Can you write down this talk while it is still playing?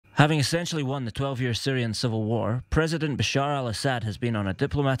Having essentially won the 12-year Syrian civil war, President Bashar al-Assad has been on a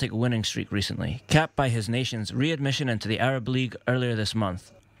diplomatic winning streak recently, capped by his nation's readmission into the Arab League earlier this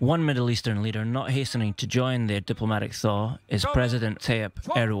month. One Middle Eastern leader not hastening to join their diplomatic thaw is President Tayyip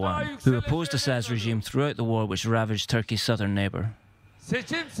Erdogan, who opposed Assad's regime throughout the war which ravaged Turkey's southern neighbour.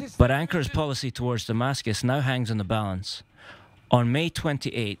 But Ankara's policy towards Damascus now hangs in the balance. On May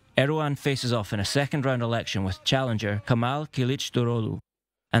 28, Erdogan faces off in a second-round election with challenger Kemal Kılıçdaroğlu,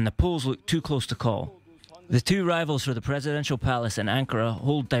 and the polls look too close to call. The two rivals for the presidential palace in Ankara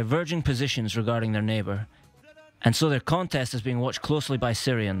hold diverging positions regarding their neighbour, and so their contest is being watched closely by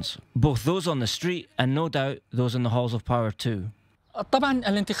Syrians, both those on the street and no doubt those in the halls of power too. Of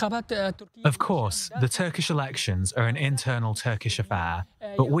course, the Turkish elections are an internal Turkish affair,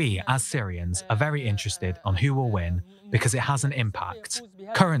 but we, as Syrians, are very interested on who will win because it has an impact.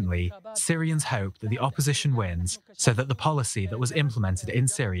 Currently, Syrians hope that the opposition wins so that the policy that was implemented in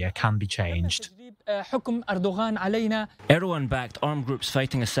Syria can be changed. Erdogan backed armed groups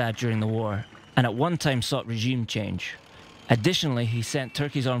fighting Assad during the war, and at one time sought regime change. Additionally, he sent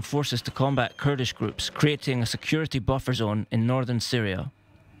Turkey's armed forces to combat Kurdish groups, creating a security buffer zone in northern Syria.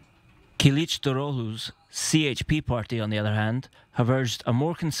 Kılıçdaroğlu's CHP party, on the other hand, have urged a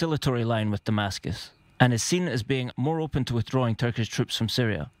more conciliatory line with Damascus, and is seen as being more open to withdrawing Turkish troops from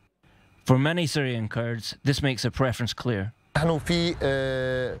Syria. For many Syrian Kurds, this makes their preference clear.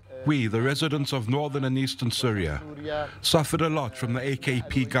 We, the residents of northern and eastern Syria, suffered a lot from the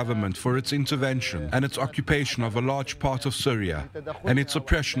AKP government for its intervention and its occupation of a large part of Syria and its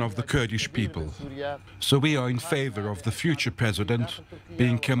oppression of the Kurdish people. So we are in favor of the future president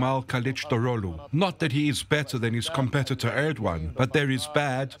being Kemal Kılıçdaroğlu. Not that he is better than his competitor Erdogan, but there is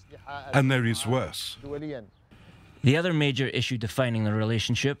bad and there is worse. The other major issue defining the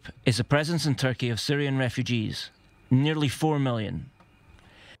relationship is the presence in Turkey of Syrian refugees, nearly 4 million.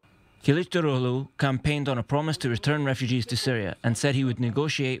 Kılıçdaroğlu campaigned on a promise to return refugees to Syria and said he would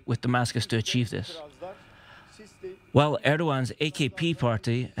negotiate with Damascus to achieve this. While Erdogan's AKP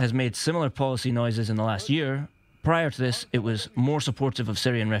party has made similar policy noises in the last year, prior to this it was more supportive of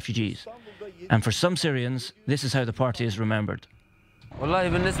Syrian refugees. And for some Syrians, this is how the party is remembered.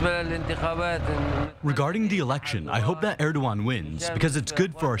 Regarding the election, I hope that Erdogan wins because it's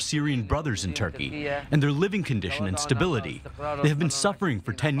good for our Syrian brothers in Turkey and their living condition and stability. They have been suffering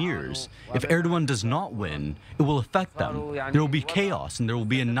for 10 years. If Erdogan does not win, it will affect them. There will be chaos and there will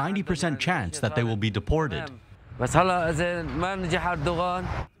be a 90% chance that they will be deported.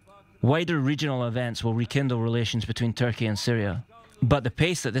 Wider regional events will rekindle relations between Turkey and Syria, but the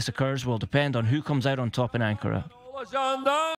pace that this occurs will depend on who comes out on top in Ankara.